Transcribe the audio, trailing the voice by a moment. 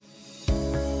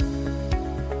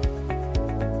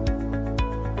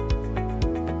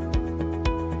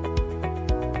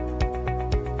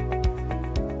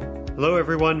Hello,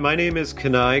 everyone. My name is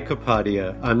Kanai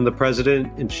Kapadia. I'm the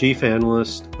president and chief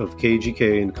analyst of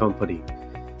KGK and Company.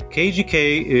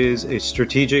 KGK is a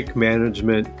strategic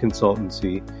management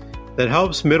consultancy that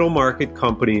helps middle market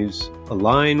companies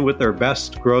align with their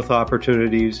best growth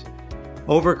opportunities,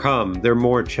 overcome their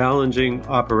more challenging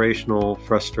operational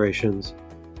frustrations,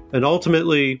 and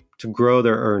ultimately to grow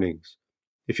their earnings.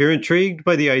 If you're intrigued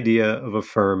by the idea of a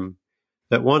firm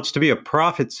that wants to be a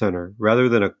profit center rather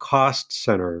than a cost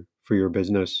center for your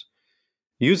business,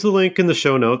 use the link in the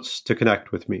show notes to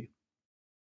connect with me.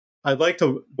 I'd like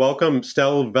to welcome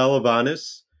Stel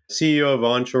Valavanis, CEO of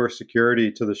Onshore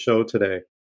Security, to the show today.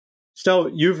 Stel,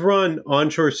 you've run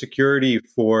onshore security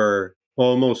for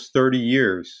almost 30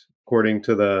 years, according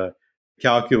to the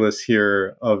calculus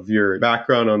here of your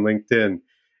background on LinkedIn.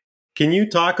 Can you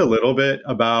talk a little bit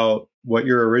about what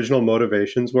your original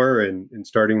motivations were in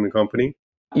starting the company?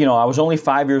 I was only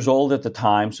 5 years old at the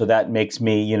time, so that makes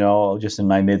me, just in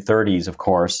my mid-30s, of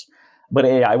course. But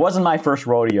hey, I wasn't my first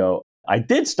rodeo. I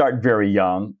did start very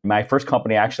young. My first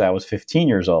company, actually, I was 15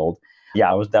 years old. Yeah,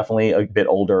 I was definitely a bit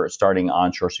older starting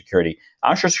onshore security.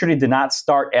 Onshore security did not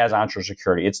start as onshore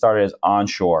security. It started as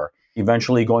onshore,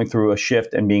 eventually going through a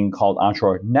shift and being called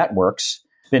onshore networks,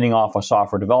 spinning off a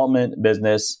software development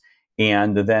business,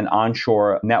 and then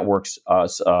onshore networks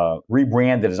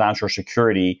rebranded as onshore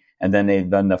security. And then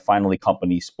the finally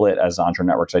company split as Onshore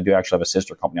Networks. I do actually have a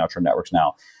sister company, Onshore Networks,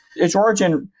 now. Its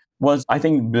origin was, I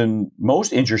think, been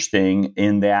most interesting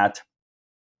in that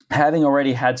having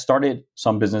already had started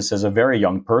some business as a very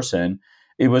young person,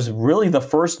 it was really the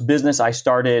first business I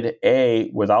started, A,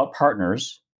 without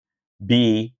partners,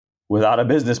 B, without a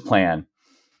business plan.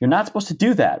 You're not supposed to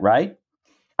do that, right?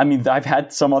 I mean, I've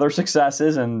had some other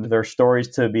successes and there are stories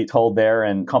to be told there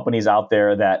and companies out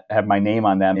there that have my name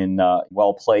on them in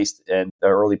well-placed and the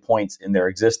early points in their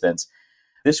existence.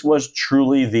 This was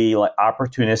truly the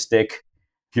opportunistic,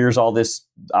 here's all this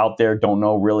out there, don't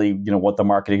know really, what the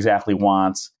market exactly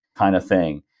wants kind of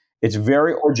thing. Its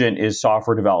very origin is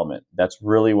software development. That's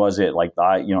really was it.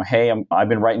 Hey, I've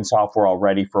been writing software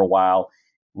already for a while.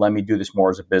 Let me do this more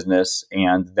as a business.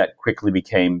 And that quickly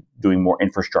became doing more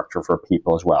infrastructure for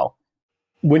people as well.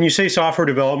 When you say software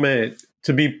development,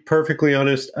 to be perfectly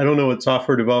honest, I don't know what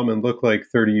software development looked like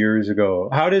 30 years ago.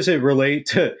 How does it relate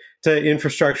to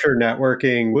infrastructure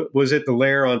networking? Was it the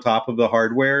layer on top of the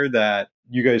hardware that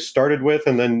you guys started with,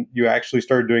 and then you actually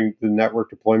started doing the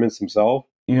network deployments themselves?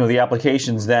 The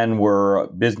applications then were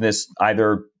business,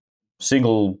 either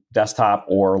single desktop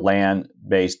or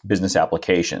LAN-based business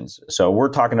applications. So we're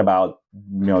talking about,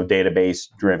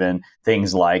 database-driven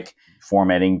things like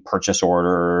formatting purchase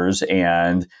orders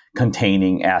and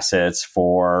containing assets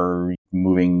for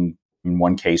moving. In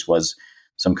one case was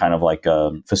some kind of like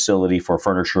a facility for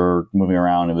furniture moving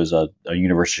around. It was a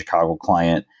University of Chicago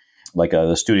client, like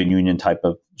the student union type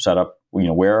of setup.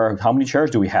 How many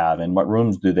chairs do we have and what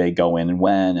rooms do they go in and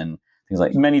when, and things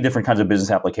like many different kinds of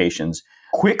business applications.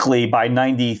 Quickly, by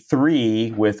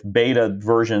 93, with beta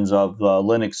versions of the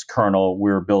Linux kernel,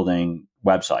 we were building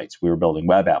websites. We were building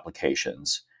web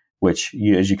applications, which,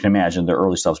 as you can imagine, the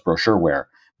early stuff's brochureware.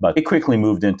 But it quickly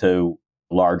moved into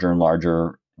larger and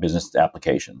larger business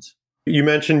applications. You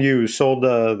mentioned you sold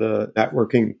the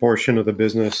networking portion of the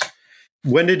business.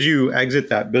 When did you exit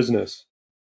that business?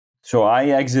 So I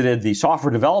exited the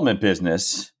software development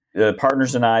business. The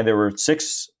partners and I, there were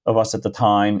 6 of us at the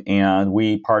time, and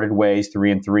we parted ways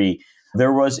 3 and 3.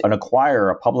 There was an acquirer,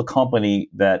 a public company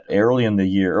that early in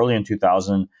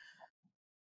 2000,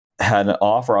 had an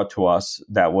offer out to us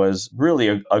that was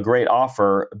really a great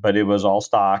offer, but it was all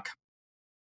stock.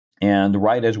 And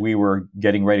right as we were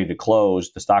getting ready to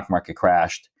close, the stock market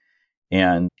crashed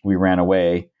and we ran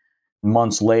away.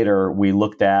 Months later, we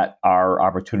looked at our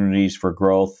opportunities for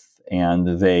growth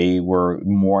and they were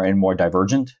more and more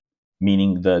divergent,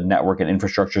 meaning the network and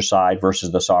infrastructure side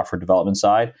versus the software development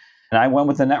side. And I went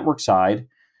with the network side.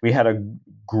 We had a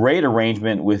great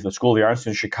arrangement with the School of the Arts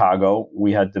in Chicago.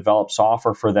 We had developed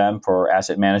software for them for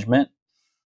asset management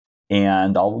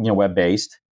and all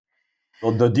web-based.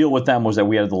 Well, the deal with them was that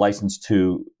we had the license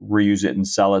to reuse it and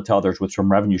sell it to others with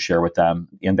some revenue share with them.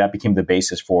 And that became the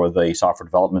basis for the software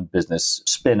development business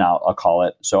spin out, I'll call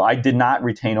it. So I did not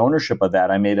retain ownership of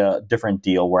that. I made a different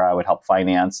deal where I would help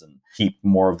finance and keep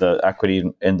more of the equity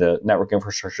in the network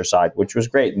infrastructure side, which was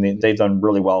great. And they've done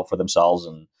really well for themselves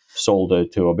and sold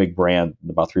it to a big brand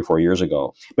about 3-4 years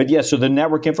ago. But yeah, so the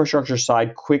network infrastructure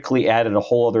side quickly added a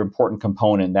whole other important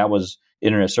component. That was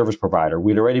internet service provider.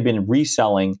 We'd already been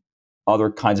reselling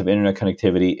other kinds of internet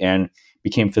connectivity and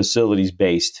became facilities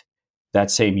based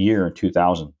that same year in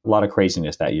 2000. A lot of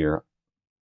craziness that year.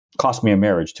 Cost me a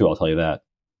marriage too, I'll tell you that.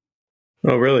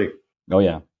 Oh, really? Oh,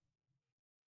 yeah.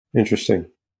 Interesting.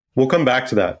 We'll come back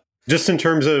to that. Just in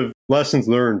terms of lessons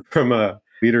learned from a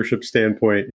leadership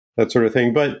standpoint, that sort of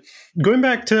thing. But going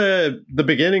back to the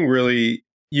beginning, really,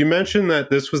 you mentioned that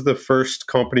this was the first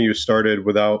company you started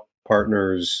without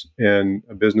partners and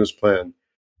a business plan.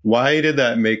 Why did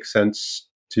that make sense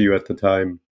to you at the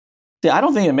time? Yeah, I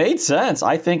don't think it made sense.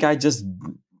 I think I just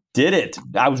did it.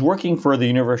 I was working for the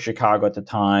University of Chicago at the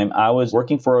time. I was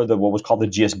working for what was called the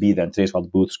GSB then. Today's called the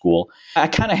Booth School. I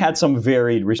kind of had some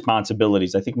varied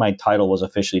responsibilities. I think my title was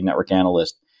officially network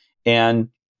analyst. And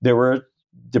there were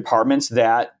departments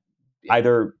that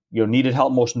either needed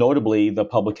help. Most notably, the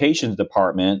publications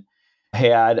department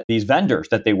had these vendors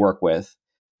that they work with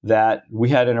that we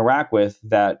had to interact with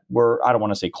that were, I don't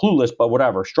want to say clueless, but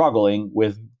whatever, struggling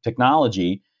with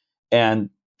technology. And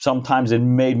sometimes it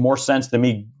made more sense to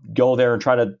me go there and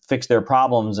try to fix their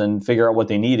problems and figure out what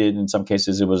they needed. In some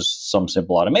cases, it was some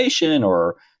simple automation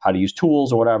or how to use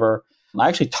tools or whatever. I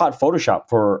actually taught Photoshop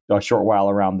for a short while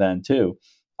around then too.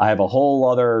 I have a whole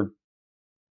other,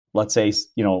 let's say,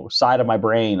 side of my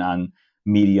brain on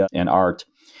media and art.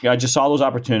 I just saw those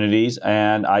opportunities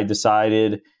and I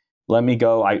decided, let me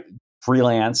go. I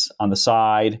freelance on the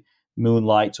side,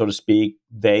 moonlight, so to speak.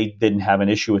 They didn't have an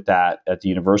issue with that at the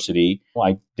university.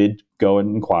 I did go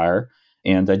and inquire,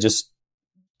 and I just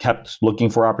kept looking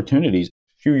for opportunities. A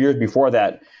few years before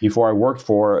that, before I worked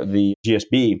for the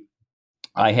GSB,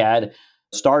 I had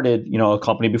started, a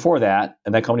company before that,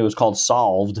 and that company was called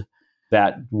Solved.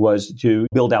 That was to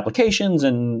build applications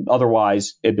and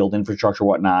otherwise build infrastructure,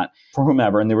 whatnot, for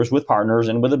whomever. And there was with partners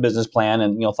and with a business plan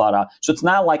and, thought out. So it's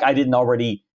not like I didn't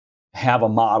already have a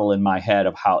model in my head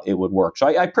of how it would work. So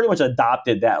I pretty much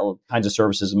adopted that kinds of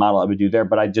services model I would do there,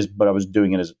 but I was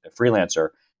doing it as a freelancer.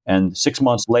 And 6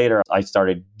 months later, I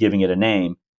started giving it a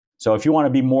name. So if you want to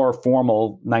be more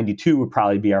formal, 92 would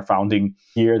probably be our founding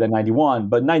year than 91.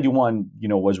 But 91,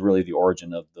 was really the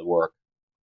origin of the work.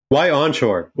 Why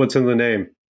onshore? What's in the name?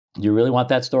 You really want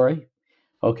that story?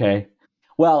 Okay.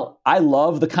 Well, I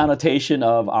love the connotation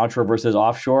of onshore versus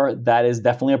offshore. That is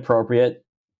definitely appropriate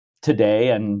today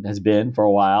and has been for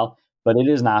a while, but it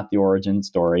is not the origin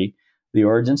story. The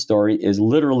origin story is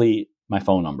literally my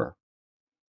phone number.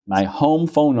 My home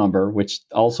phone number, which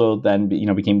also then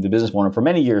became the business phone number for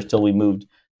many years till we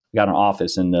got an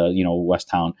office in the West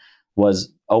Town,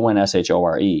 was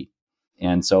ONSHORE.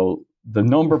 And so the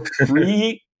number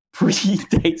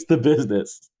predates the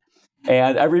business.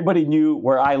 And everybody knew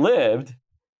where I lived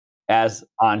as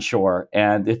onshore.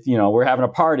 And if, we're having a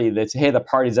party, they'd say, hey, the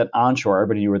party's at onshore.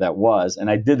 Everybody knew where that was. And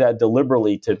I did that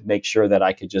deliberately to make sure that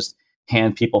I could just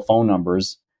hand people phone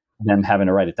numbers, them having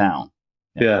to write it down.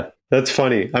 Yeah, that's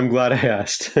funny. I'm glad I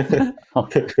asked.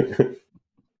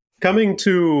 Coming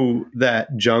to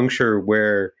that juncture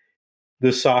where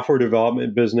the software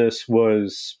development business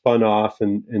was spun off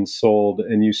and sold,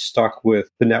 and you stuck with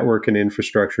the network and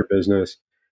infrastructure business,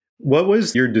 what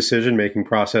was your decision-making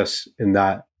process in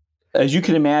that? As you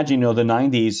can imagine, the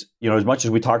 90s, as much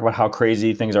as we talk about how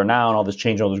crazy things are now and all this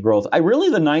change, all this growth, the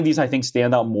 90s, I think,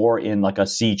 stand out more in like a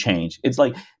sea change. It's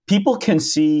like people can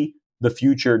see the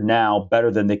future now better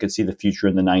than they could see the future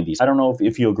in the 90s. I don't know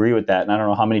if you agree with that, and I don't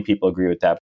know how many people agree with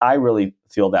that. I really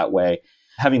feel that way,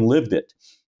 having lived it.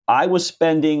 I was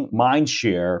spending mind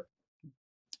share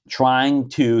trying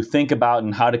to think about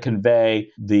and how to convey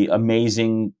the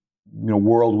amazing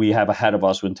world we have ahead of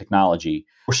us with technology.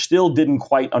 We still didn't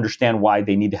quite understand why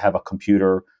they need to have a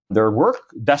computer, their work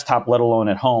desktop, let alone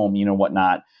at home,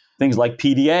 whatnot. Things like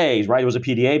PDAs, right? It was a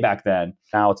PDA back then.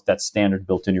 Now it's that standard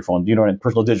built in your phone.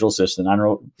 Personal digital assistant. I don't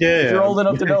know if you're old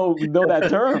enough to know that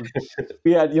term.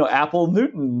 We had, Apple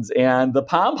Newtons and the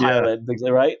Palm Pilot, things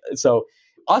like, right? So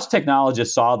us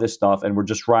technologists saw this stuff and we're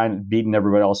just beating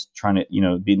everybody else,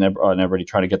 beating everybody,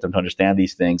 trying to get them to understand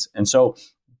these things. And so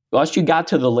once you got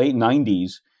to the late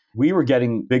 90s, we were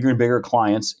getting bigger and bigger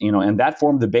clients, and that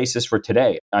formed the basis for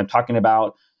today. I'm talking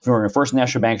about First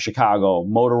National Bank of Chicago,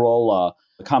 Motorola,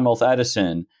 Commonwealth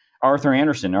Edison, Arthur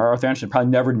Andersen. Arthur Andersen probably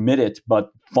never admitted it,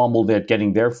 but fumbled at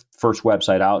getting their first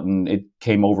website out, and it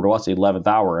came over to us at the 11th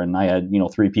hour, and I had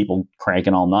 3 people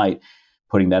cranking all night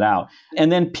putting that out.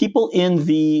 And then people in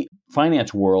the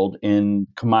finance world, in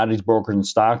commodities brokers and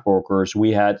stock brokers,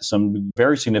 we had some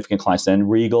very significant clients then,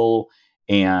 Regal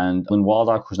and Lynn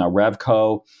Waldock, who's now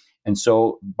Revco. And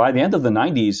so by the end of the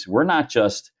 90s, we're not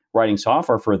just writing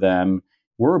software for them,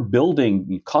 we're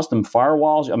building custom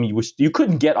firewalls. I mean, you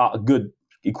couldn't get good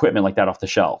equipment like that off the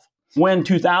shelf. When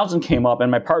 2000 came up and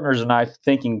my partners and I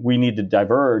thinking we need to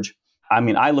diverge,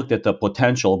 I looked at the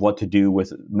potential of what to do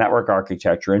with network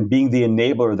architecture, and being the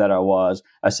enabler that I was,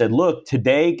 I said, look,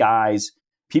 today, guys,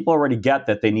 people already get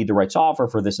that they need the right software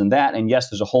for this and that. And yes,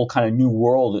 there's a whole kind of new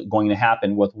world going to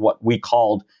happen with what we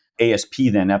called ASP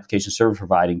then, application service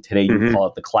providing. Today, you call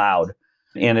it the cloud.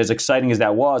 And as exciting as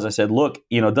that was, I said, look,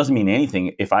 it doesn't mean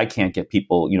anything if I can't get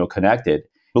people, connected.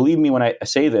 Believe me when I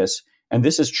say this, and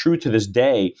this is true to this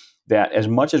day, that as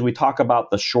much as we talk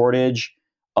about the shortage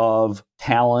of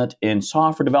talent in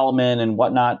software development and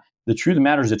whatnot, the truth of the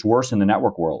matter is it's worse in the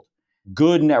network world.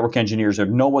 Good network engineers that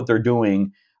know what they're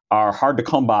doing are hard to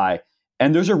come by.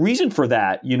 And there's a reason for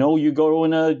that. You go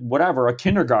in a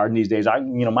kindergarten these days.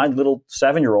 My little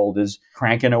 7-year-old is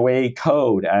cranking away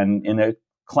code and in a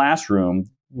classroom,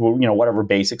 whatever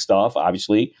basic stuff,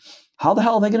 obviously. How the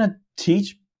hell are they going to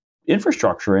teach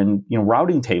infrastructure and,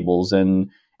 routing tables and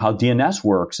how DNS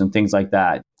works and things like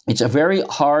that? It's very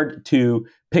hard to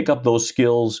pick up those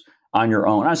skills on your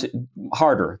own. Honestly,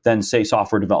 harder than, say,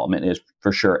 software development is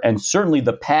for sure. And certainly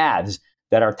the paths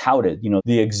that are touted,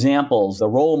 the examples, the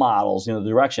role models, the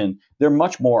direction, they're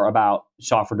much more about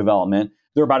software development.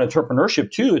 They're about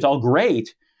entrepreneurship too. It's all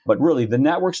great. But really, the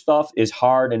network stuff is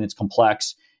hard and it's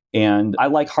complex. And I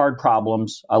like hard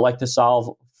problems. I like to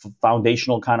solve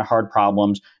foundational kind of hard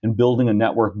problems, and building a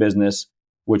network business,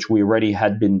 which we already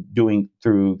had been doing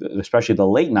through especially the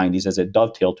late 90s as it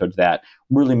dovetailed towards that,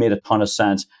 really made a ton of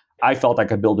sense. I felt I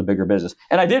could build a bigger business.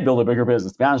 And I did build a bigger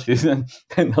business, to be honest with you,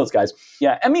 than those guys.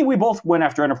 Yeah, we both went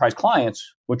after enterprise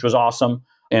clients, which was awesome,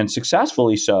 and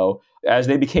successfully so. As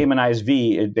they became an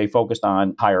ISV, they focused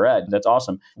on higher ed. That's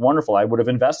awesome. Wonderful. I would have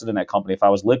invested in that company if I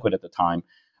was liquid at the time.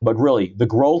 But really, the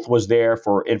growth was there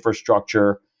for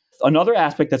infrastructure. Another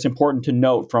aspect that's important to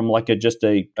note from just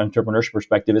a entrepreneurship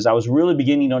perspective is I was really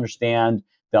beginning to understand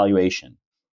valuation.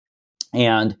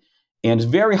 And it's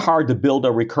very hard to build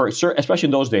a recurring, especially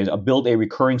in those days, build a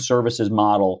recurring services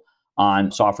model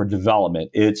on software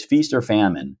development. It's feast or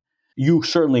famine. You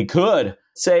certainly could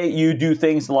say you do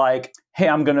things like, hey,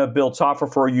 I'm going to build software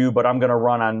for you, but I'm going to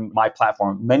run on my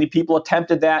platform. Many people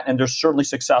attempted that, and there's certainly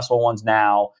successful ones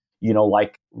now,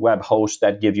 like web hosts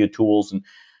that give you tools. And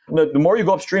the more you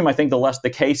go upstream, I think the less the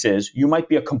case is. You might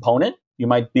be a component. You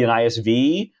might be an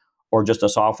ISV or just a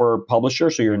software publisher,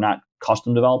 so you're not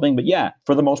custom developing. But yeah,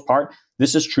 for the most part,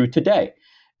 this is true today.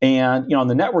 And, on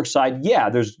the network side, yeah,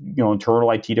 there's,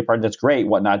 internal IT department, that's great,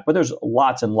 whatnot, but there's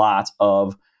lots and lots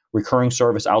of recurring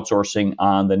service outsourcing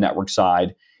on the network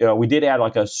side. We did add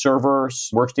a server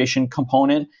workstation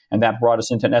component, and that brought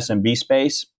us into an SMB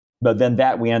space. But then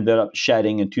that we ended up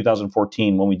shedding in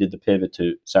 2014 when we did the pivot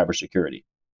to cybersecurity.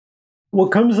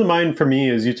 What comes to mind for me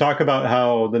is you talk about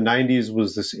how the 90s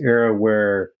was this era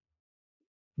where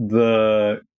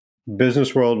the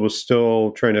business world was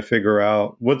still trying to figure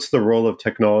out what's the role of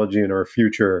technology in our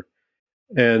future.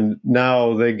 And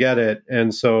now they get it.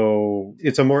 And so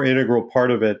it's a more integral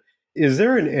part of it. Is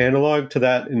there an analog to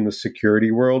that in the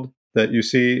security world that you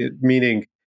see? Meaning,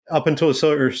 up until a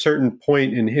certain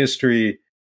point in history,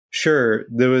 sure,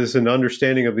 there was an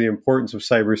understanding of the importance of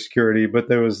cybersecurity, but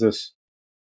there was this,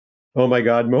 oh my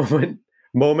God,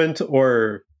 moment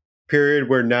or period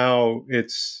where now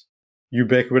it's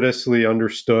ubiquitously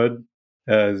understood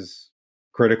as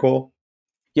critical.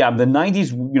 Yeah, the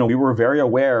 90s, we were very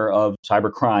aware of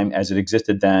cybercrime as it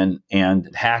existed then,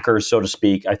 and hackers, so to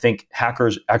speak. I think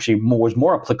hackers actually was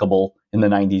more applicable in the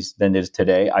 90s than it is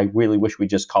today. I really wish we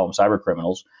just call them cyber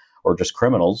criminals or just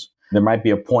criminals. There might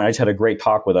be a point. I just had a great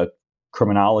talk with a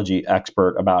criminology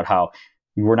expert about how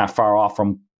we're not far off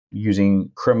from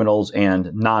using criminals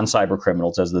and non-cyber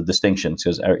criminals as the distinctions,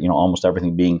 because almost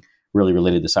everything being really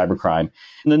related to cybercrime.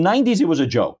 In the 90s, it was a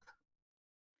joke.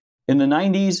 In the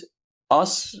 90s,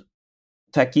 us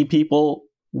techie people,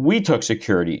 we took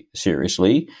security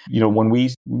seriously. When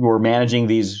we were managing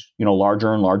these,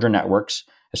 larger and larger networks,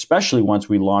 especially once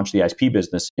we launched the ISP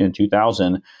business in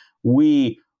 2000,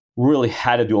 we really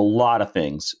had to do a lot of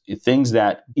things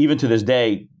that even to this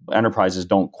day, enterprises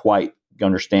don't quite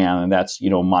understand. And that's,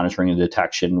 monitoring and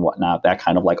detection and whatnot, that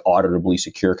kind of auditably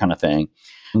secure kind of thing.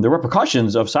 And the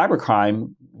repercussions of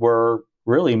cybercrime were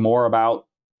really more about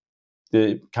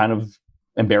the kind of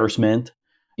embarrassment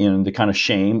and the kind of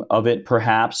shame of it,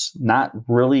 perhaps not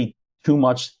really too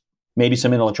much, maybe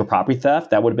some intellectual property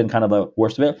theft. That would have been kind of the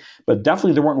worst of it, but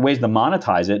definitely there weren't ways to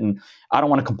monetize it. And I don't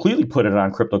want to completely put it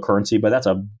on cryptocurrency, but that's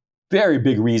a very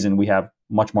big reason we have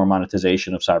much more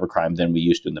monetization of cybercrime than we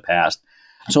used to in the past.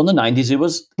 So in the 90s, it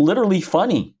was literally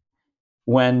funny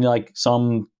when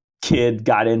some kid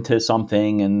got into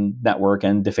something and network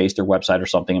and defaced their website or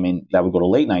something. I mean, that would go to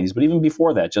late 90s, but even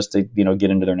before that, just to, get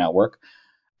into their network.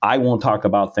 I won't talk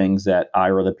about things that I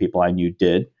or the people I knew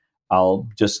did. I'll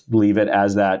just leave it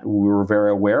as that we were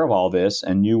very aware of all this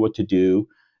and knew what to do,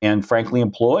 and frankly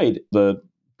employed the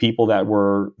people that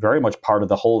were very much part of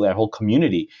that whole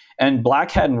community. And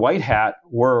black hat and white hat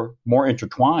were more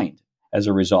intertwined as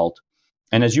a result.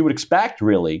 And as you would expect,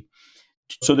 really.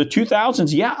 So the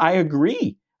 2000s, yeah, I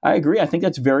agree. I think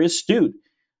that's very astute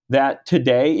that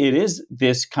today it is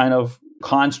this kind of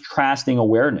contrasting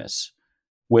awareness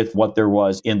with what there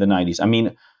was in the 90s. I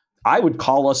mean, I would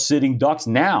call us sitting ducks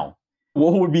now.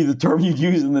 What would be the term you'd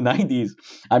use in the 90s?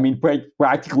 I mean,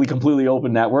 practically completely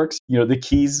open networks. The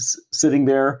keys sitting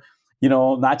there,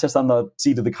 not just on the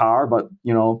seat of the car, but,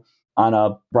 on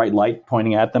a bright light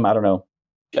pointing at them. I don't know.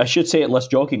 I should say it less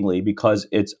jokingly because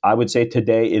I would say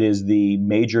today it is the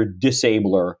major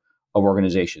disabler of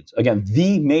organizations. Again,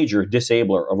 the major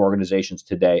disabler of organizations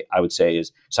today, I would say,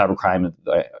 is cybercrime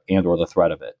and or the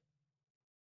threat of it.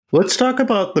 Let's talk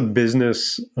about the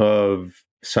business of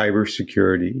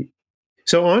cybersecurity.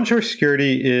 So Onshore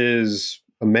Security is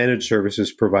a managed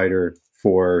services provider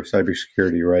for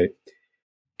cybersecurity, right?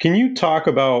 Can you talk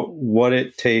about what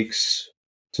it takes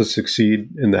to succeed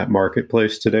in that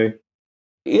marketplace today?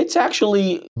 It's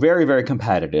actually very, very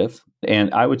competitive.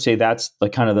 And I would say that's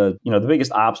the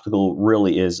biggest obstacle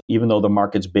really is, even though the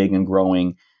market's big and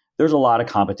growing, there's a lot of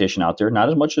competition out there, not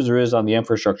as much as there is on the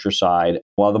infrastructure side.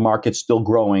 While the market's still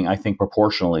growing, I think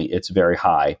proportionally it's very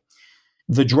high.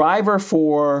 The driver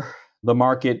for the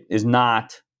market is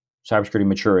not cybersecurity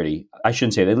maturity. I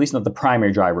shouldn't say that, at least not the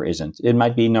primary driver isn't. It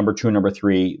might be number 2, number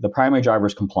 3. The primary driver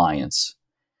is compliance.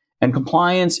 And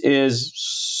compliance is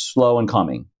slow in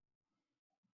coming.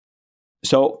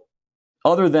 So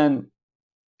other than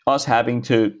us having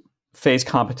to face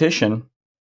competition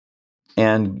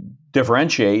and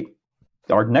differentiate,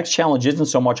 our next challenge isn't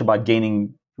so much about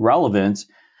gaining relevance.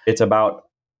 It's about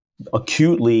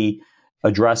acutely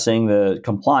addressing the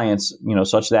compliance,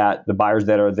 such that the buyers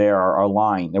that are there are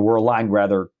aligned. And we're aligned,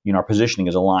 rather, our positioning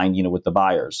is aligned, with the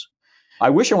buyers. I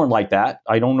wish it weren't like that.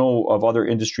 I don't know of other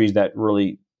industries that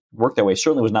really work that way. It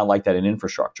certainly was not like that in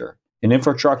infrastructure. In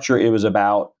infrastructure, it was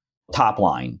about top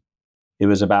line. It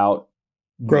was about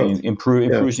growth,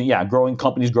 growing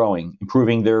companies,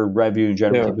 improving their revenue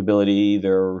generating capability,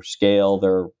 their scale,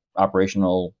 their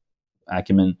operational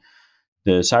acumen.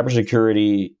 The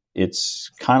cybersecurity, it's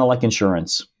kind of like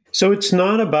insurance. So it's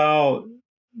not about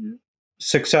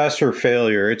success or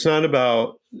failure. It's not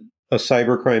about a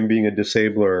cybercrime being a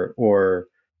disabler or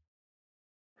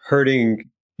hurting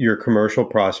your commercial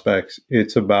prospects.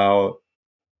 It's about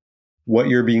what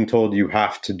you're being told you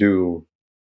have to do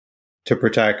to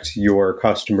protect your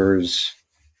customers,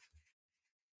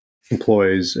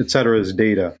 employees, et cetera's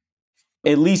data.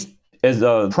 At least as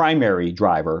a primary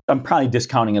driver. I'm probably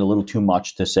discounting it a little too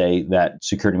much to say that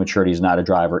security maturity is not a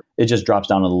driver. It just drops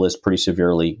down on the list pretty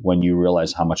severely when you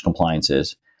realize how much compliance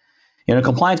is.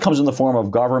 Compliance comes in the form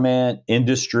of government,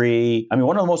 industry. I mean,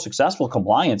 one of the most successful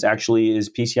compliance actually is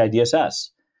PCI DSS.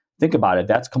 Think about it.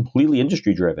 That's completely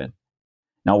industry driven.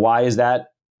 Now, why is that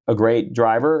a great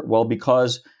driver? Well,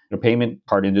 because the payment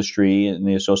card industry and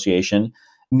the association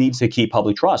needs to keep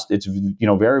public trust. It's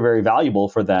very, very valuable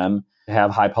for them to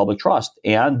have high public trust.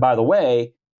 And by the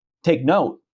way, take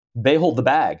note, they hold the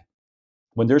bag.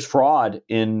 When there's fraud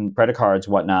in credit cards,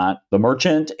 whatnot, the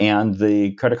merchant and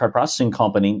the credit card processing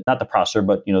company, not the processor,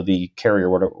 but the carrier,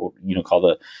 whatever called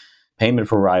the payment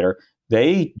provider,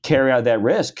 they carry out that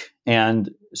risk. And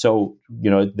so,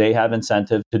 they have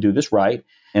incentive to do this right.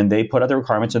 And they put out the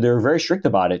requirements, and they're very strict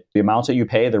about it. The amounts that you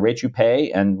pay, the rates you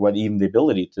pay, and whether even the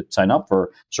ability to sign up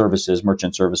for services,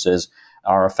 merchant services,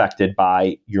 are affected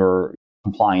by your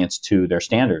compliance to their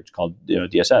standards called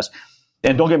DSS.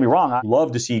 And don't get me wrong, I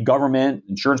love to see government,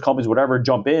 insurance companies, whatever,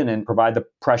 jump in and provide the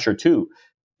pressure too.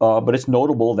 But it's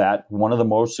notable that one of the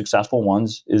most successful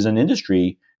ones is an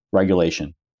industry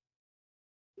regulation.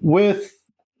 With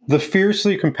the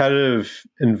fiercely competitive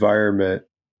environment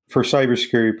for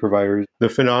cybersecurity providers, the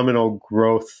phenomenal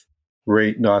growth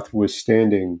rate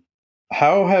notwithstanding,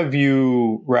 how have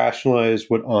you rationalized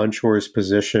what Onshore's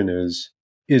position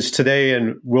is today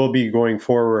and will be going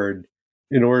forward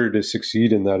in order to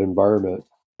succeed in that environment?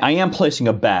 I am placing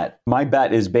a bet. My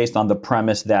bet is based on the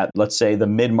premise that, let's say, the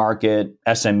mid-market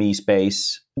SME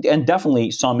space, and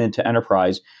definitely some into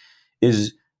enterprise,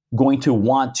 is going to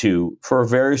want to, for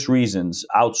various reasons,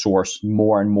 outsource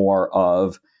more and more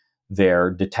of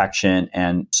their detection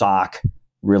and SOC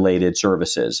related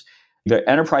services. The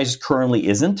enterprise currently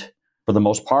isn't, for the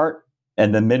most part,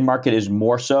 and the mid-market is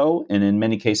more so, and in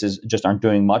many cases just aren't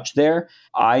doing much there.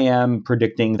 I am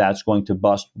predicting that's going to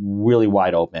bust really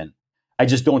wide open. I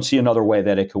just don't see another way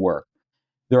that it could work.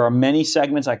 There are many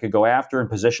segments I could go after and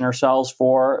position ourselves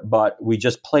for, but we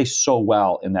just play so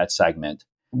well in that segment.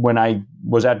 When I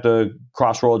was at the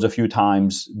crossroads a few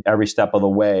times, every step of the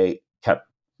way kept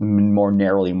more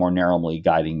narrowly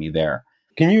guiding me there.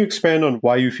 Can you expand on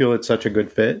why you feel it's such a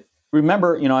good fit?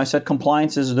 Remember, I said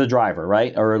compliance is the driver,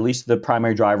 right? Or at least the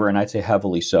primary driver, and I'd say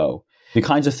heavily so. The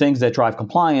kinds of things that drive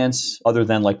compliance, other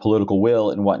than like political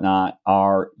will and whatnot,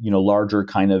 are, larger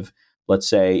kind of, let's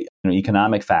say,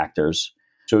 economic factors.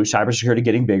 So cybersecurity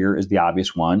getting bigger is the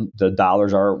obvious one. The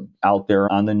dollars are out there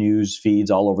on the news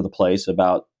feeds all over the place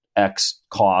about X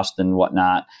cost and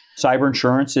whatnot. Cyber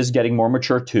insurance is getting more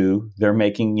mature too. They're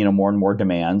making, more and more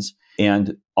demands.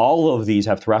 And all of these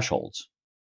have thresholds.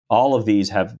 All of these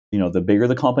have, the bigger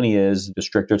the company is, the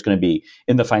stricter it's going to be.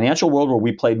 In the financial world where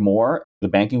we played more, the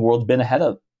banking world's been ahead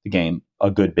of the game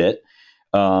a good bit.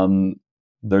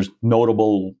 There's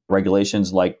notable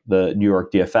regulations like the New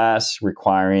York DFS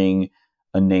requiring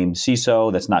a named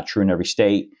CISO. That's not true in every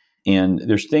state. And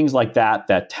there's things like that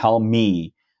that tell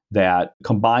me that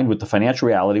combined with the financial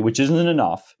reality, which isn't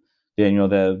enough, then,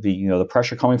 the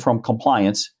pressure coming from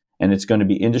compliance, and it's going to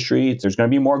be industry. There's going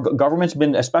to be more. Government's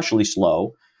been especially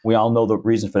slow. We all know the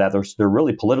reason for that. They're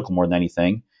really political more than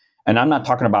anything. And I'm not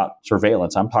talking about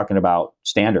surveillance. I'm talking about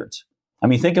standards. I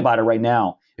mean, think about it right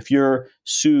now. If you're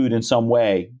sued in some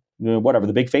way, whatever,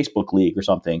 the big Facebook leak or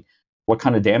something, what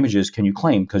kind of damages can you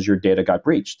claim because your data got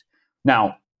breached?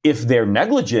 Now, if they're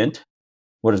negligent,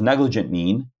 what does negligent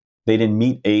mean? They didn't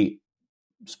meet a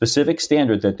specific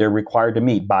standard that they're required to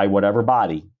meet by whatever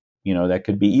body. That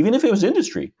could be, even if it was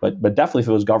industry, but definitely if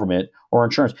it was government or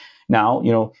insurance. Now,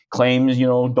 claims,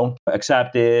 don't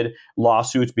accepted,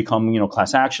 lawsuits become,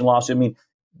 class action lawsuits. I mean,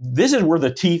 this is where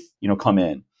the teeth, come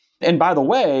in. And by the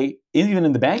way, even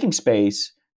in the banking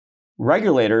space,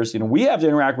 regulators, we have to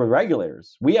interact with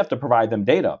regulators. We have to provide them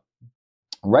data.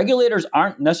 Regulators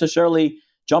aren't necessarily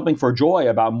jumping for joy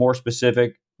about more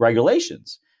specific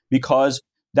regulations because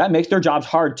that makes their jobs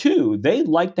hard too. They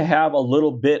like to have a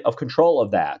little bit of control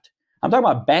of that. I'm talking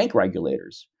about bank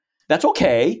regulators. That's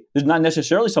okay. There's not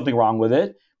necessarily something wrong with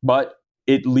it, but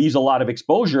it leaves a lot of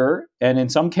exposure and in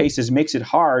some cases makes it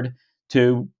hard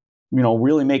to,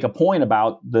 really make a point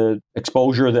about the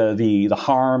exposure, the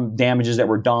harm, damages that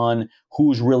were done,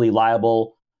 who's really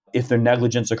liable, if their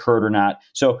negligence occurred or not.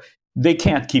 So they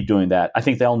can't keep doing that. I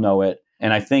think they'll know it.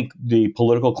 And I think the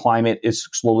political climate is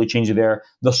slowly changing there.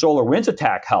 The SolarWinds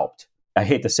attack helped. I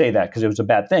hate to say that because it was a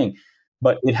bad thing,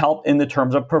 but it helped in the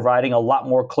terms of providing a lot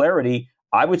more clarity,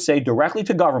 I would say directly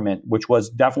to government, which was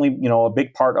definitely, a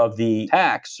big part of the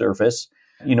attack surface.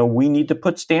 We need to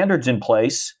put standards in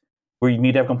place where you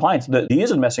need to have compliance. The DEA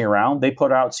isn't messing around. They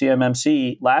put out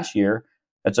CMMC last year.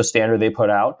 That's a standard they put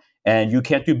out. And you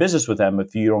can't do business with them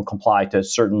if you don't comply to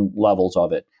certain levels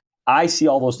of it. I see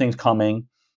all those things coming.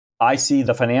 I see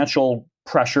the financial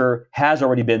pressure has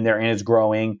already been there and is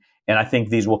growing. And I think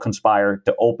these will conspire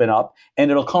to open up.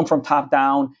 And it'll come from top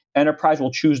down. Enterprise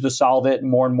will choose to solve it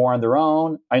more and more on their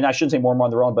own. I shouldn't say more and more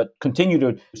on their own, but continue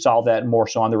to solve that more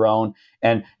so on their own.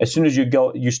 And as soon as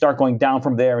you start going down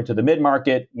from there into the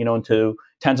mid-market, into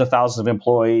tens of thousands of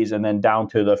employees and then down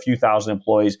to the few thousand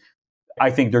employees, I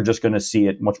think they're just going to see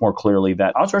it much more clearly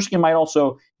that outsourcing might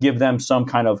also give them some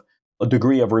kind of a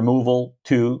degree of removal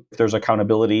too, if there's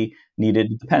accountability needed.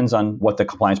 It depends on what the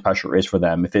compliance pressure is for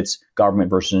them, if it's government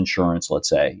versus insurance, let's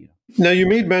say. Now, you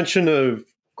made mention of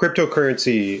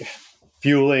cryptocurrency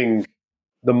fueling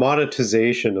the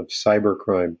monetization of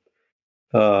cybercrime.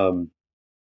 I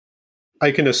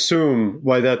can assume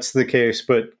why that's the case,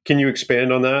 but can you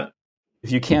expand on that?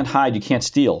 If you can't hide, you can't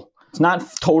steal. It's not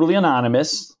totally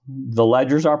anonymous. The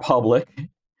ledgers are public,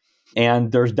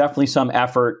 and there's definitely some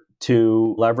effort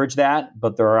to leverage that,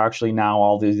 but there are actually now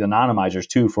all these anonymizers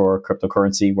too for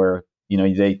cryptocurrency where,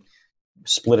 they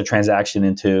split a transaction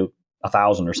into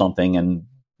 1,000 or something and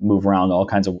move around all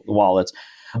kinds of wallets.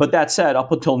 But that said,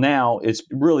 up until now, it's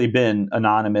really been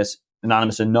anonymous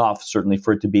enough, certainly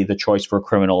for it to be the choice for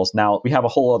criminals. Now, we have a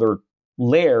whole other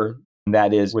layer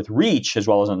that is with reach as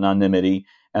well as anonymity,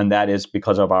 and that is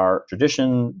because of our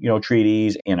tradition,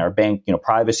 treaties and our bank,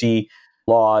 privacy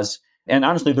laws. And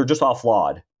honestly, they're just all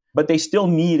flawed. But they still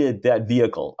needed that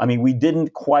vehicle. I mean, we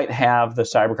didn't quite have the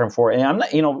cybercrime before. And I'm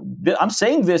not, I'm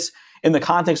saying this in the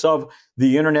context of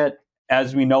the internet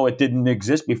as we know it didn't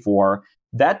exist before.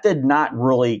 That did not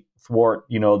really thwart,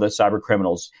 the cyber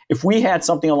criminals. If we had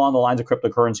something along the lines of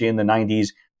cryptocurrency in the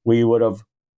 90s, we would have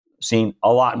seen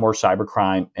a lot more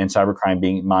cybercrime and cybercrime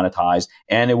being monetized.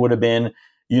 And it would have been,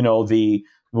 the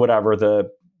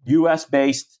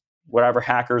US-based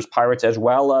hackers, pirates, as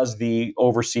well as the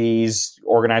overseas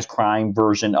organized crime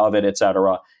version of it, et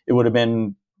cetera. It would have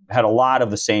had a lot of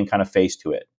the same kind of face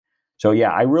to it. So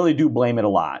yeah, I really do blame it a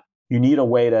lot. You need a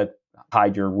way to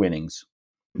hide your winnings.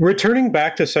 Returning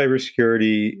back to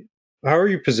cybersecurity, how are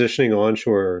you positioning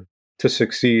onshore to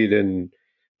succeed. And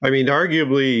I mean,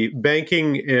 arguably,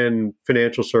 banking and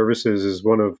financial services is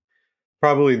one of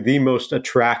probably the most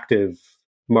attractive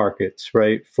markets,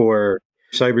 right, for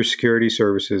cybersecurity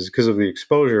services because of the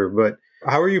exposure. But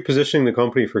how are you positioning the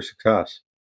company for success?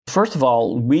 First of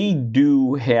all, we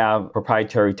do have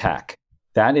proprietary tech.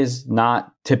 That is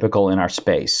not typical in our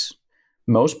space.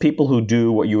 Most people who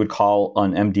do what you would call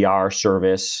an MDR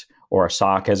service or a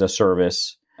SOC as a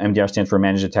service, MDR stands for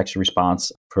Managed Detection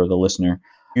Response for the listener,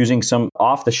 using some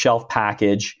off-the-shelf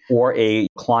package or a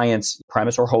client's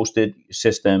premise or hosted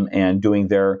system and doing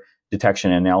their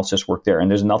detection and analysis work there. And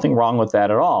there's nothing wrong with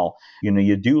that at all.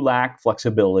 You do lack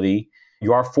flexibility.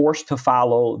 You are forced to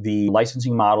follow the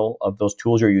licensing model of those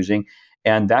tools you're using.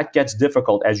 And that gets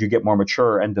difficult as you get more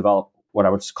mature and develop what I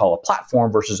would call a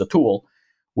platform versus a tool,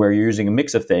 where you're using a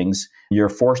mix of things. You're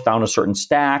forced down a certain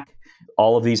stack.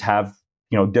 All of these have,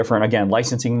 different, again,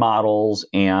 licensing models.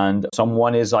 And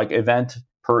one is like event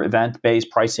per event based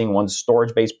pricing, one's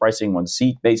storage based pricing, one's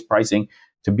seat based pricing,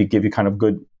 to give you kind of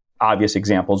good obvious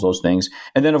examples, those things.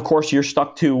 And then, of course, you're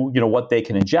stuck to, what they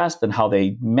can ingest and how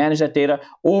they manage that data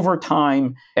over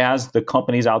time as the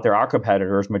companies out there, our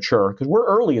competitors, mature, because we're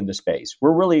early in the space.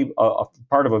 We're really a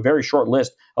part of a very short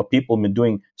list of people who've been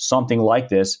doing something like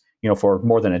this, for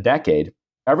more than a decade.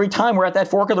 Every time we're at that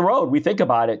fork of the road, we think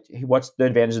about it. What's the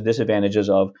advantages and disadvantages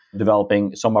of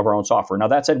developing some of our own software? Now,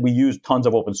 that said, we use tons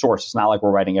of open source. It's not like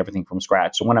we're writing everything from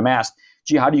scratch. So when I'm asked,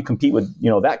 gee, how do you compete with,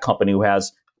 that company who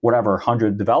has whatever,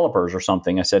 100 developers or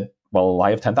something? I said, well, I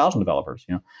have 10,000 developers.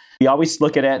 We always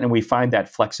look at it and we find that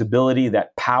flexibility,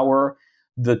 that power,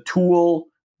 the tool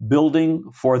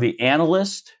building for the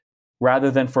analyst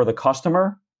rather than for the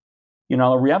customer.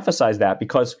 I'll reemphasize that,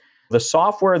 because the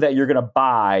software that you're going to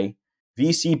buy,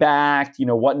 VC backed,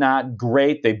 whatnot,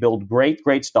 great. They build great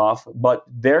stuff, but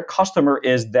their customer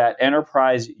is that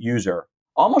enterprise user.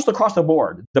 Almost across the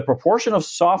board, the proportion of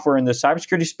software in the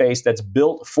cybersecurity space that's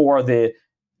built for the,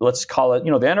 let's call it,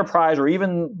 the enterprise or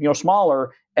even,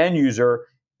 smaller end user,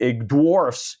 it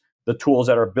dwarfs the tools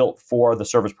that are built for the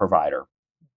service provider.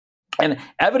 And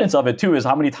evidence of it, too, is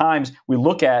how many times we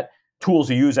look at tools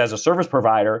you use as a service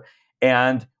provider,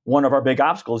 and one of our big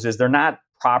obstacles is they're not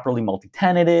properly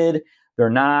multi-tenanted, they're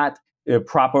not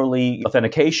properly,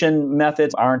 authentication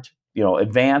methods aren't,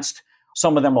 advanced.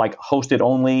 Some of them like hosted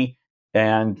only,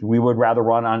 and we would rather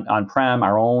run on-prem,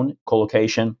 our own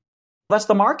colocation. That's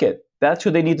the market. That's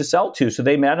who they need to sell to. So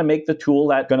they got to make the tool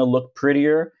that's going to look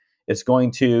prettier. It's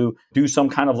going to do some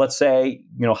kind of, let's say,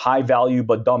 high value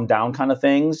but dumbed down kind of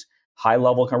things, high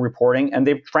level kind of reporting. And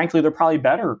frankly, they're probably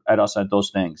better at us at those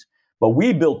things. But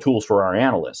we build tools for our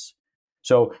analysts.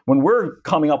 So when we're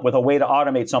coming up with a way to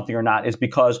automate something or not, is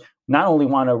because not only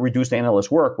want to reduce the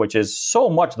analyst work, which is so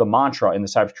much the mantra in the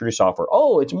cybersecurity software.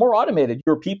 Oh, it's more automated.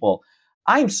 Your people.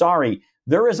 I'm sorry.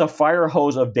 There is a fire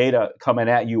hose of data coming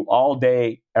at you all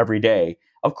day, every day.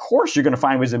 Of course, you're going to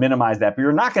find ways to minimize that, but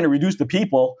you're not going to reduce the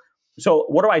people. So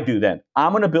what do I do then?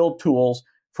 I'm going to build tools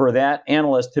for that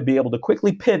analyst to be able to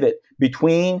quickly pivot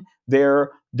between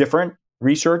their different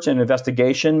research and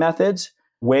investigation methods,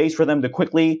 ways for them to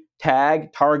quickly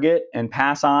tag, target, and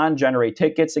pass on, generate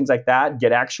tickets, things like that,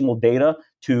 get actionable data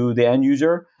to the end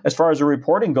user. As far as the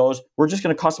reporting goes, we're just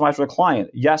going to customize for the client.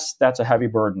 Yes, that's a heavy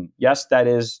burden. Yes, that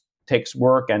takes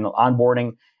work and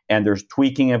onboarding, and there's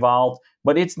tweaking involved,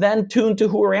 but it's then tuned to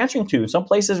who we're answering to. Some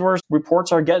places where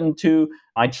reports are getting to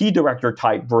IT director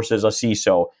type versus a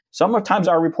CISO. Sometimes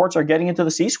our reports are getting into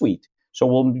the C-suite. So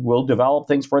we'll develop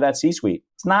things for that C-suite.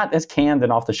 It's not as canned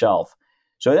and off the shelf.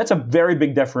 So that's a very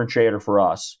big differentiator for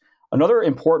us. Another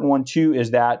important one too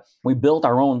is that we built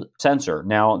our own sensor.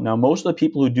 Now most of the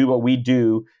people who do what we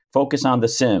do focus on the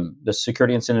SIM, the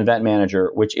Security Incident Event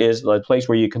Manager, which is the place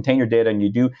where you contain your data and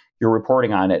you do your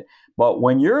reporting on it. But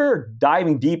when you're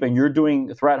diving deep and you're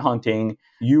doing threat hunting,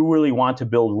 you really want to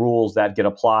build rules that get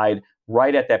applied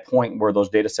right at that point where those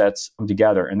data sets come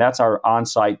together. And that's our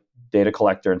on-site data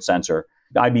collector and sensor.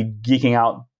 I'd be geeking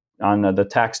out on the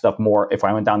tech stuff more if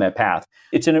I went down that path.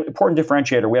 It's an important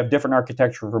differentiator. We have different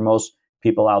architecture for most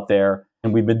people out there,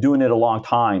 and we've been doing it a long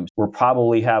time. We'll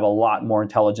probably have a lot more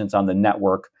intelligence on the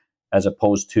network as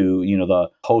opposed to, the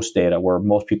host data where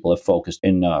most people have focused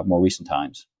in more recent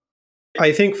times.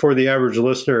 I think for the average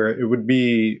listener, it would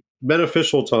be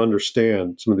beneficial to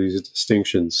understand some of these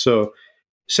distinctions. So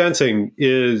sensing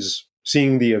is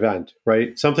seeing the event,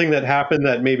 right? Something that happened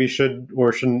that maybe should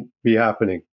or shouldn't be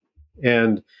happening.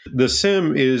 And the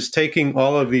SIM is taking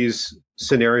all of these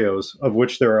scenarios, of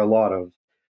which there are a lot of,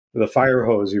 the fire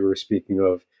hose you were speaking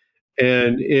of,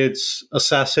 and it's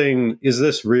assessing, is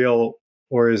this real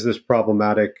or is this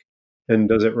problematic? And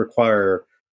does it require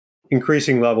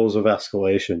increasing levels of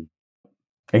escalation?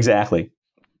 Exactly.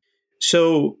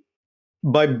 So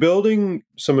by building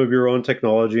some of your own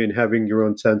technology and having your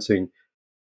own sensing,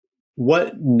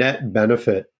 what net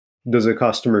benefit does a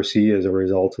customer see as a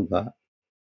result of that?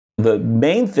 The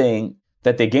main thing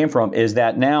that they gain from is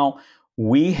that now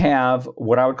we have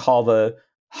what I would call the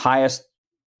highest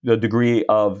the degree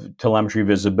of telemetry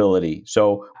visibility.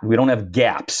 So we don't have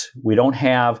gaps. We don't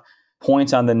have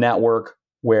points on the network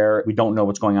where we don't know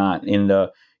what's going on.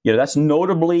 That's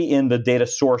notably in the data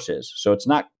sources. So it's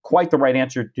not quite the right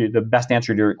answer to the best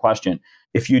answer to your question.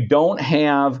 If you don't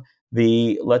have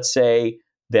let's say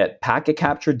that packet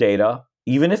capture data,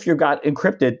 even if you've got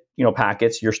encrypted,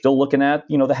 packets, you're still looking at,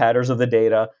 the headers of the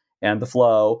data and the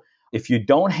flow. If you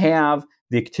don't have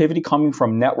the activity coming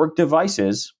from network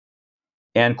devices,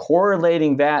 and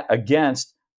correlating that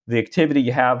against the activity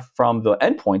you have from the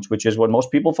endpoints, which is what most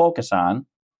people focus on.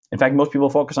 In fact, most people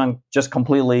focus on just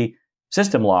completely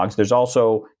system logs. There's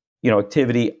also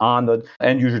activity on the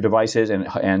end user devices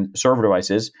and server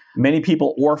devices. Many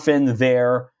people orphan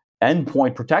their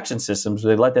endpoint protection systems.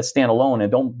 They let that stand alone and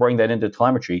don't bring that into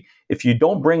telemetry. If you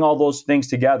don't bring all those things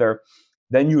together,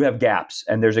 then you have gaps.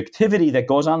 And there's activity that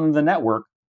goes on in the network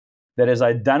that is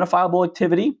identifiable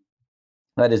activity.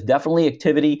 That is definitely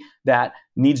activity that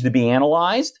needs to be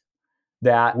analyzed,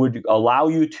 that would allow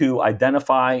you to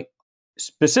identify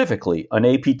specifically an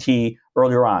APT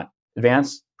earlier on,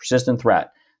 advanced persistent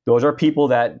threat. Those are people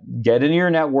that get into your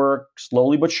network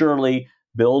slowly but surely,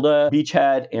 build a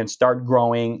beachhead and start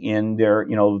growing in their,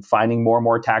 finding more and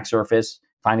more attack surface,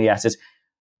 finding assets.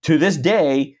 To this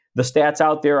day, the stats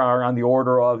out there are on the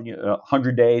order of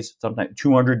 100 days, sometimes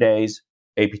 200 days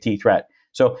APT threat.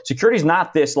 So security is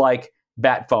not this like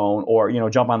bat phone or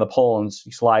jump on the pole and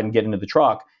slide and get into the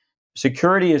truck.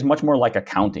 Security is much more like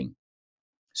accounting.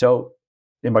 So,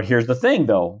 but here's the thing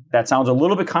though, that sounds a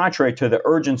little bit contrary to the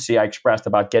urgency I expressed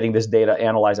about getting this data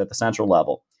analyzed at the central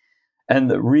level. And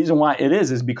the reason why it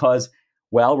is because,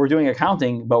 well, we're doing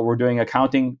accounting, but we're doing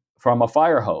accounting from a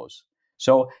fire hose.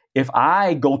 So if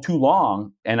I go too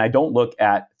long and I don't look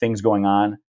at things going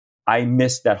on, I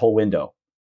miss that whole window.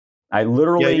 I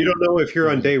literally... Yeah, you don't know if you're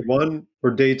on day 1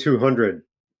 or day 200.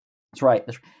 That's right.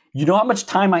 You know how much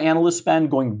time my analysts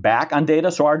spend going back on data?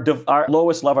 So our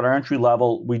lowest level, our entry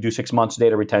level, we do 6 months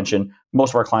data retention.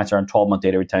 Most of our clients are on 12-month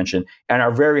data retention. And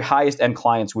our very highest end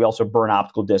clients, we also burn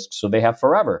optical disks. So they have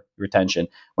forever retention.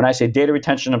 When I say data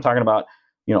retention, I'm talking about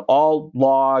all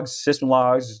logs, system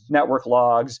logs, network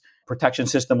logs, protection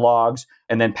system logs,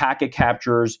 and then packet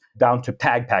captures down to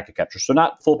tag packet captures. So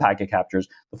not full packet captures.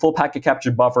 The full packet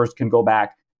capture buffers can go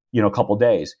back a couple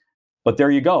days. But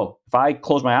there you go. If I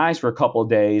close my eyes for a couple of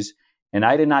days and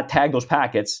I did not tag those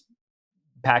packets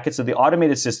that the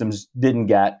automated systems didn't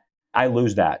get, I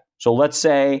lose that. So let's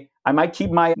say I might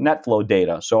keep my NetFlow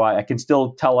data so I can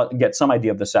still get some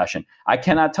idea of the session. I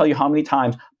cannot tell you how many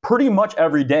times, pretty much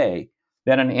every day,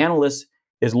 that an analyst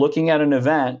is looking at an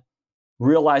event,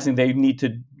 realizing they need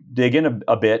to dig in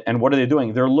a bit. And what are they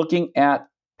doing? They're looking at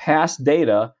past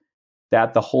data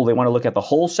that they want to look at the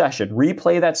whole session,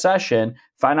 replay that session,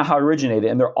 find out how it originated,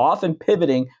 and they're often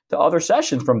pivoting to other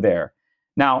sessions from there.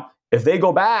 Now, if they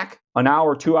go back an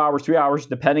hour, 2 hours, 3 hours,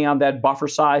 depending on that buffer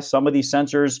size, some of these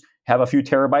sensors have a few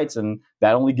terabytes, and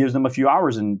that only gives them a few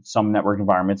hours in some network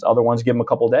environments. Other ones give them a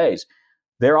couple of days.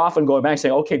 They're often going back and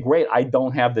saying, okay, great, I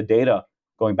don't have the data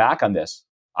going back on this.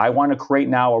 I want to create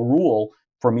now a rule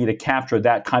for me to capture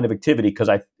that kind of activity because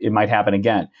it might happen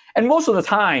again. And most of the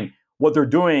time, what they're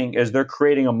doing is they're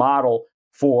creating a model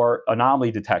for anomaly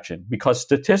detection because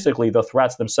statistically the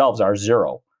threats themselves are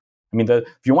zero. I mean, if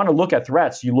you want to look at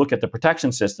threats, you look at the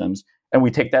protection systems, and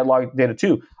we take that log data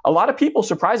too. A lot of people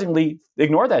surprisingly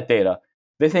ignore that data.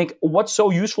 They think, what's so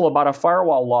useful about a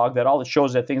firewall log that all it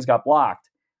shows that things got blocked?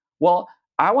 Well,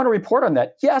 I want to report on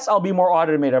that. Yes, I'll be more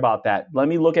automated about that. Let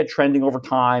me look at trending over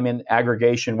time and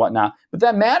aggregation, whatnot. But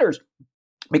that matters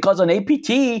because an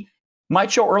APT might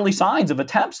show early signs of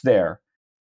attempts there.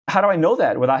 How do I know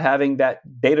that without having that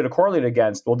data to correlate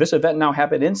against? Well, this event now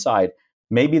happened inside.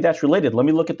 Maybe that's related. Let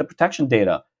me look at the protection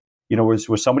data.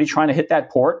 Was somebody trying to hit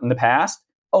that port in the past?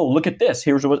 Oh, look at this.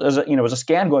 Here's was a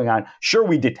scan going on. Sure,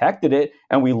 we detected it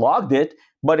and we logged it,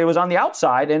 but it was on the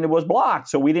outside and it was blocked.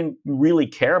 So we didn't really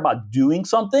care about doing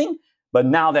something. But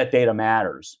now that data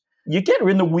matters. You get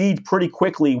in the weeds pretty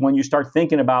quickly when you start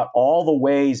thinking about all the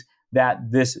ways that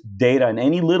this data and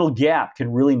any little gap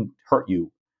can really hurt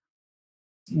you.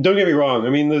 Don't get me wrong. I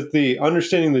mean, the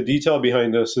understanding the detail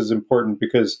behind this is important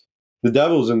because the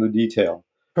devil's in the detail.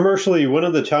 Commercially, one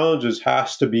of the challenges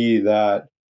has to be that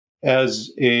as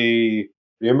the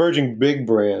emerging big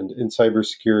brand in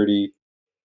cybersecurity,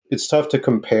 it's tough to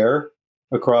compare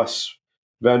across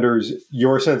vendors,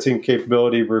 your sensing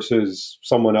capability versus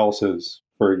someone else's,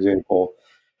 for example.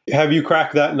 Have you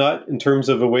cracked that nut in terms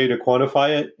of a way to quantify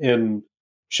it and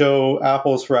show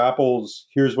apples for apples?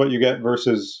 Here's what you get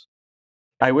versus.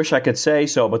 I wish I could say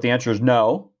so, but the answer is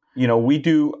no. We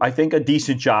do, I think, a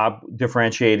decent job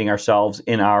differentiating ourselves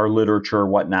in our literature,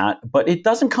 whatnot, but it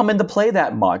doesn't come into play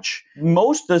that much.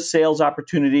 Most of the sales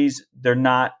opportunities, they're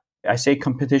not, I say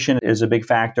competition is a big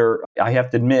factor. I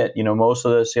have to admit, most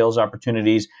of the sales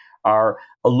opportunities are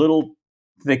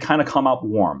they kind of come up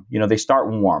warm. They start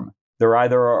warm. They're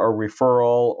either a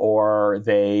referral or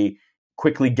they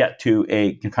quickly get to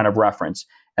a kind of reference.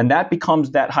 And that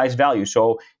becomes that highest value.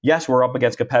 So yes, we're up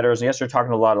against competitors. And yes, they're talking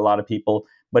to a lot of people,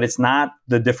 but it's not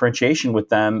the differentiation with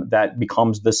them that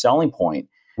becomes the selling point.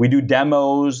 We do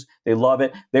demos. They love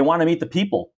it. They want to meet the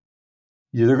people.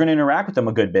 They're going to interact with them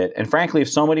a good bit. And frankly, if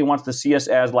somebody wants to see us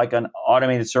as like an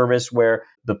automated service where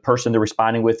the person they're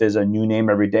responding with is a new name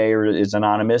every day or is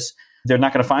anonymous, they're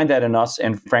not going to find that in us.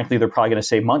 And frankly, they're probably going to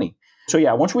save money. So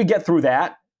yeah, once we get through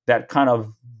that kind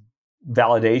of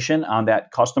validation on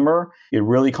that customer, it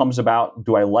really comes about,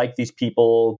 do I like these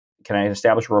people? Can I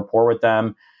establish a rapport with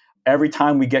them? Every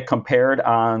time we get compared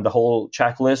on the whole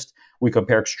checklist, we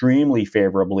compare extremely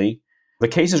favorably. The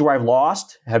cases where I've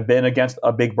lost have been against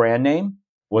a big brand name.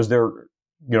 Was there,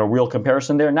 real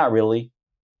comparison there? Not really.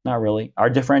 Our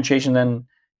differentiation then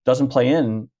doesn't play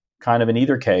in kind of in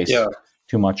either case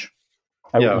too much.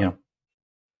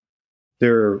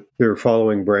 They're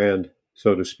following brand,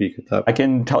 so to speak, at that point. I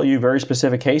can tell you very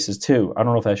specific cases too. I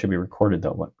don't know if that should be recorded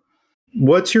though. But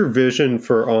what's your vision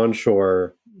for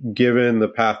onshore given the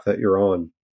path that you're on?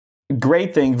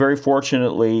 Great thing, very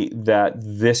fortunately, that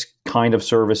this kind of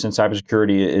service in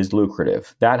cybersecurity is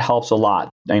lucrative. That helps a lot.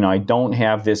 I don't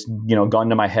have this, gun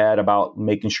to my head about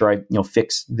making sure I,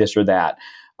 fix this or that.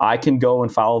 I can go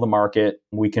and follow the market.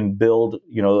 We can build,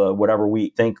 whatever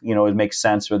we think, it makes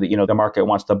sense or that, the market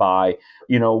wants to buy.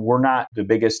 We're not the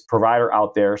biggest provider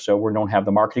out there, so we don't have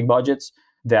the marketing budgets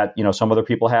that, some other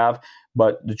people have.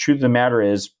 But the truth of the matter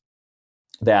is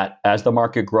that as the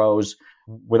market grows,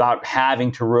 without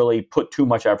having to really put too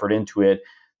much effort into it,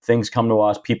 things come to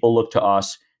us, people look to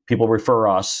us, people refer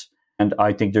us. And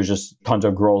I think there's just tons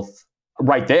of growth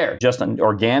right there, just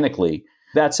organically.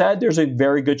 That said, there's a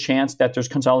very good chance that there's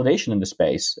consolidation in the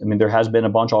space. I mean, there has been a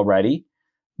bunch already,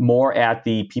 more at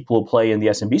the people who play in the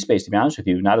SMB space, to be honest with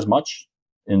you, not as much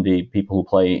in the people who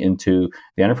play into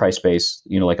the enterprise space,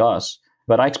 like us.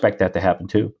 But I expect that to happen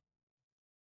too.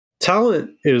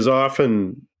 Talent is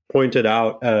often pointed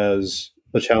out as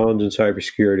a challenge in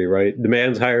cybersecurity, right?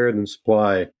 Demand's higher than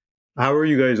supply. How are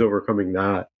you guys overcoming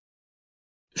that?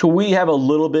 So we have a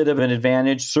little bit of an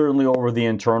advantage, certainly over the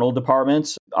internal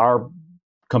departments. Our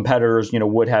competitors,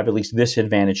 would have at least this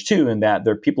advantage too, in that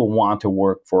their people want to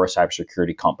work for a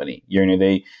cybersecurity company.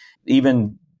 They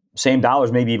even same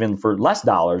dollars, maybe even for less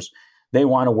dollars, they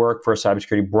want to work for a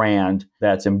cybersecurity brand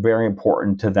that's very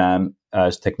important to them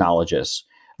as technologists.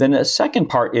 Then the second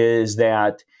part is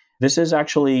that this is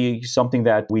actually something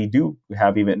that we do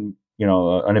have even,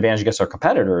 an advantage against our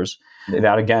competitors,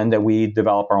 that again, that we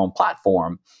develop our own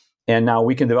platform. And now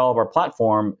we can develop our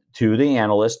platform to the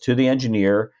analyst, to the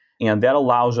engineer, and that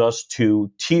allows us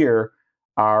to tier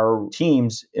our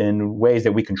teams in ways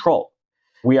that we control.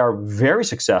 We are very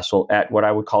successful at what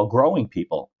I would call growing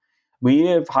people. We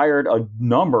have hired a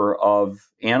number of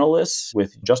analysts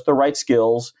with just the right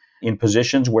skills in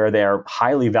positions where they are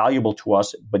highly valuable to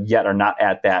us, but yet are not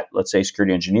at that, let's say,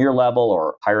 security engineer level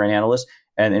or hiring analysts,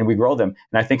 and we grow them.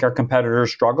 And I think our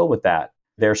competitors struggle with that.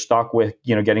 They're stuck with,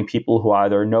 getting people who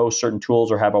either know certain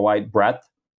tools or have a wide breadth.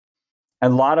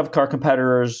 And a lot of our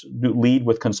competitors do lead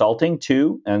with consulting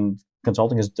too, and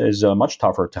consulting is much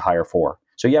tougher to hire for.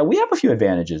 So yeah, we have a few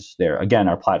advantages there. Again,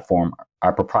 our platform,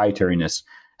 our proprietariness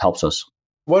helps us.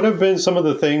 What have been some of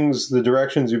the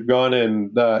directions you've gone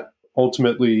in that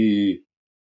ultimately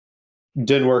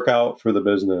didn't work out for the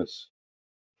business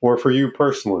or for you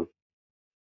personally?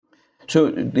 So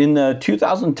in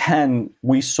 2010,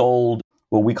 we sold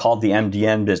what we called the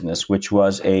MDN business, which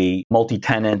was a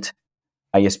multi-tenant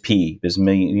ISP. There's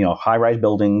high-rise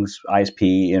buildings,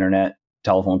 ISP, internet,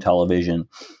 telephone, television.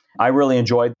 I really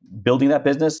enjoyed building that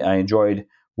business. I enjoyed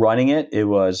running it. It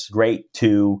was great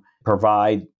to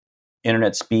provide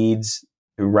internet speeds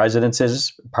to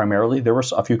residences primarily. There were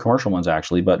a few commercial ones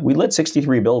actually, but we lit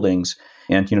 63 buildings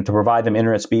and to provide them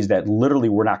internet speeds that literally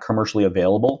were not commercially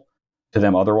available to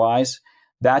them otherwise.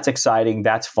 That's exciting.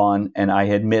 That's fun. And I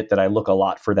admit that I look a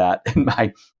lot for that in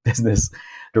my business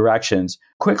directions.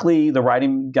 Quickly, the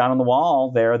writing got on the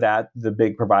wall there that the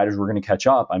big providers were going to catch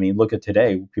up. I mean, look at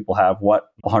today. People have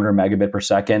 100 megabit per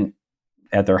second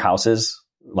at their houses.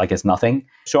 like it's nothing.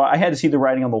 So I had to see the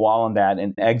writing on the wall on that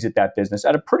and exit that business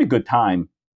at a pretty good time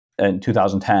in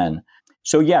 2010.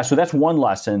 So that's one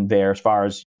lesson there as far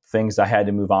as things I had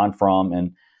to move on from.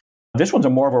 And this one's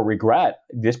more of a regret.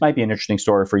 This might be an interesting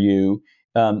story for you.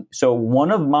 So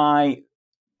one of my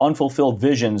unfulfilled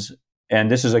visions, and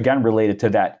this is again related to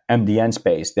that MDN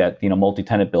space, that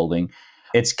multi-tenant building.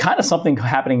 It's kind of something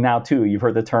happening now too. You've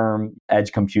heard the term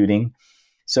edge computing.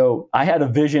 So I had a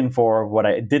vision for what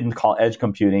I didn't call edge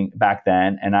computing back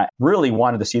then, and I really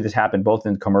wanted to see this happen both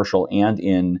in commercial and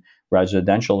in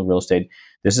residential real estate.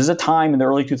 This is a time in the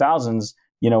early 2000s,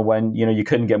 when you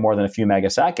couldn't get more than a few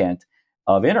megasecond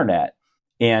of internet.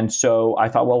 And so I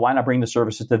thought, well, why not bring the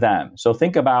services to them? So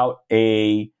think about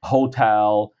a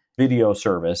hotel video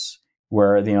service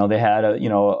where they had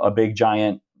a big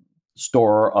giant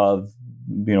store of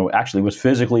actually was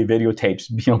physically videotapes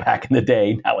back in the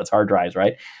day. Now it's hard drives,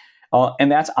 right?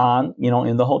 And that's on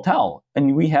in the hotel,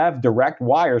 and we have direct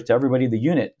wires to everybody in the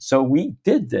unit. So we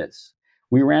did this.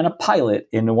 We ran a pilot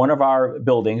in one of our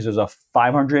buildings. There's a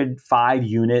 505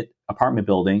 unit apartment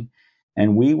building,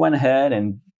 and we went ahead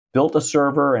and built a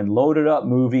server and loaded up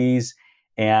movies.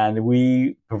 And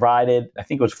we provided, I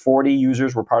think it was 40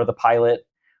 users were part of the pilot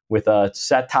with a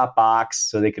set-top box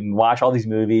so they can watch all these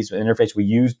movies. Interface, we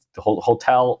used the whole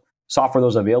hotel software that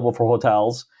was available for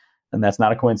hotels. And that's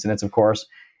not a coincidence, of course.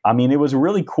 I mean, it was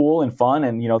really cool and fun.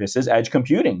 And, this is edge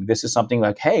computing. This is something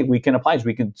like, hey, we can apply this.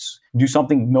 We can do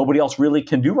something nobody else really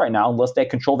can do right now unless they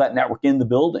control that network in the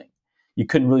building. You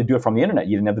couldn't really do it from the internet.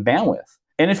 You didn't have the bandwidth.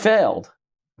 And it failed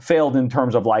in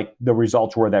terms of like the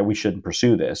results were that we shouldn't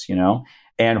pursue this,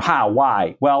 And how?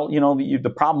 Why? Well,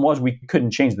 the problem was we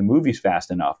couldn't change the movies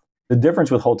fast enough. The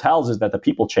difference with hotels is that the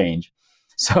people change.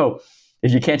 So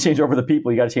if you can't change over the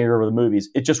people, you got to change over the movies.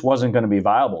 It just wasn't going to be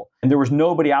viable. And there was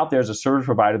nobody out there as a service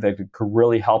provider that could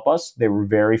really help us. They were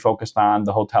very focused on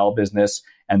the hotel business,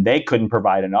 and they couldn't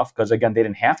provide enough because, again, they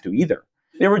didn't have to either.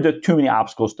 There were too many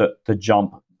obstacles to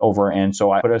jump over. And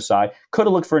so I put it aside. Could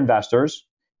have looked for investors,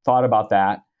 thought about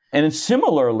that. And then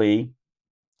similarly,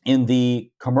 in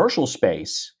the commercial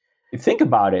space, if you think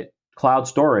about it, cloud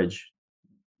storage,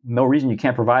 no reason you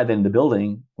can't provide that in the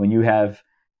building when you have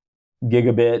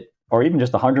gigabit or even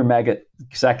just 100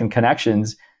 megasecond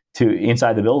connections to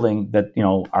inside the building that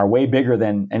are way bigger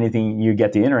than anything you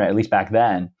get the internet, at least back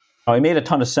then. It made a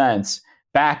ton of sense.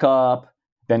 Backup,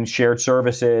 then shared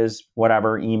services,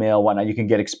 whatever, email, whatnot, you can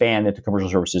get expanded to commercial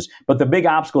services. But the big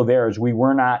obstacle there is we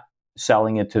were not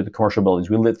selling it to the commercial buildings.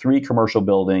 We lit 3 commercial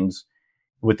buildings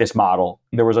with this model.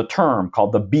 There was a term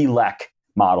called the BLEC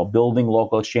model, Building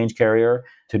Local Exchange Carrier,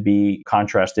 to be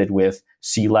contrasted with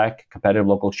CLEC, Competitive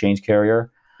Local Exchange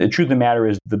Carrier. The truth of the matter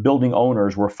is the building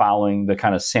owners were following the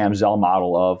kind of Sam Zell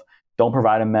model of don't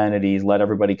provide amenities, let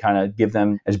everybody kind of give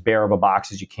them as bare of a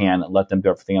box as you can, let them do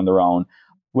everything on their own.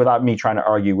 Without me trying to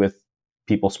argue with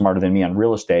people smarter than me on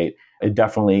real estate, it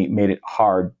definitely made it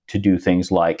hard to do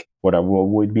things like what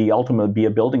would be ultimately be a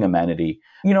building amenity.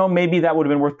 Maybe that would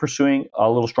have been worth pursuing a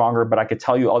little stronger, but I could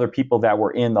tell you other people that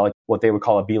were in what they would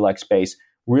call a BLEC space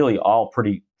really all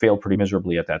failed pretty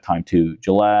miserably at that time too.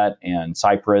 Gillette and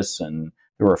Cypress, and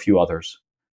there were a few others.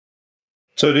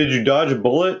 So did you dodge a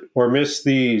bullet or miss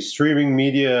the streaming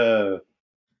media?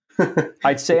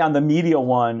 I'd say on the media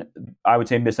one, I would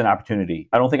say missed an opportunity.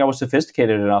 I don't think I was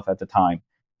sophisticated enough at the time.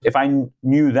 If I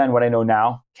knew then what I know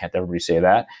now, can't everybody say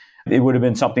that, it would have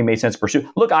been something made sense to pursue.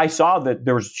 Look, I saw that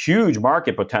there was huge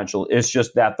market potential. It's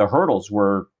just that the hurdles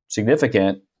were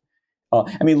significant.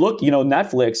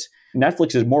 Netflix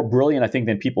is more brilliant, I think,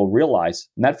 than people realize.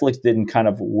 Netflix didn't kind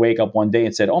of wake up one day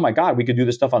and said, oh my God, we could do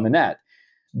this stuff on the net.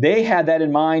 They had that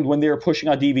in mind when they were pushing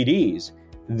out DVDs.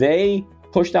 They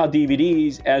pushed out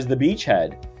DVDs as the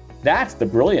beachhead. That's the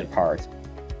brilliant part.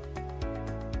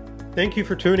 Thank you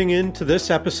for tuning in to this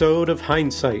episode of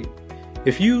Hindsight.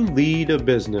 If you lead a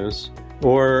business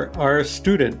or are a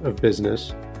student of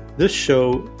business, this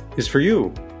show is for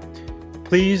you.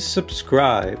 Please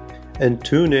subscribe and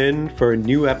tune in for a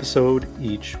new episode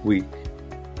each week.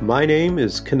 My name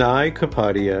is Kanai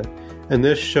Kapadia, and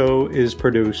this show is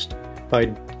produced by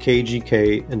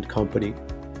KGK and Company,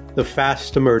 the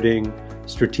fast-emerging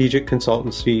strategic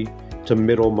consultancy to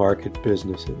middle market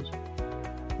businesses.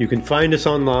 You can find us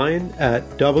online at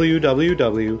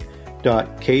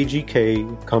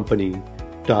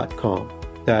www.kgkcompany.com.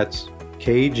 That's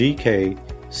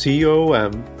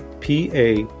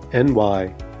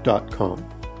KGKCOMPANY.com.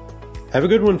 Have a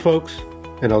good one, folks,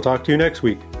 and I'll talk to you next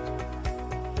week.